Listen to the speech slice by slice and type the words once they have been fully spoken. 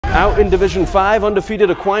Out in Division 5, undefeated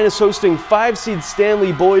Aquinas hosting 5-seed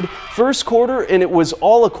Stanley-Boyd. First quarter, and it was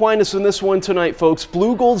all Aquinas in this one tonight, folks.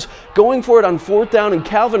 Blue Golds going for it on 4th down, and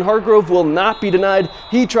Calvin Hargrove will not be denied.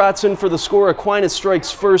 He trots in for the score. Aquinas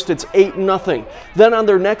strikes first. It's 8-0. Then on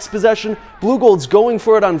their next possession, Blue Golds going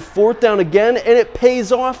for it on 4th down again, and it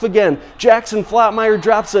pays off again. Jackson Flottmeyer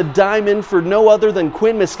drops a dime in for no other than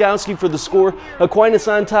Quinn Miskowski for the score. Aquinas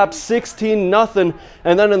on top 16-0.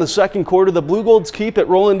 And then in the second quarter, the Blue Golds keep it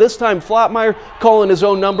rolling. This time, Flottmeyer calling his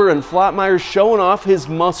own number, and Flottmeyer showing off his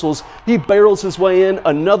muscles. He barrels his way in,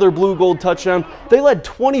 another Blue Gold touchdown. They led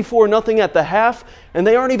 24-0 at the half, and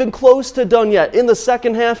they aren't even close to done yet. In the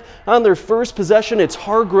second half, on their first possession, it's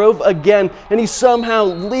Hargrove again, and he somehow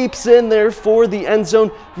leaps in there for the end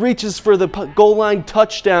zone, reaches for the goal line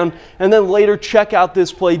touchdown, and then later, check out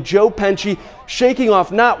this play. Joe Penchie shaking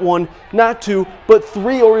off not one, not two, but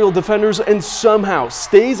 3 Oriole defenders, and somehow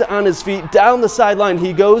stays on his feet. Down the sideline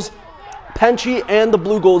he goes. Penchie and the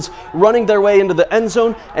Blue Golds running their way into the end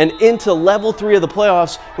zone and into level 3 of the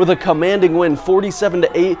playoffs with a commanding win,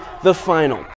 47-8, the final.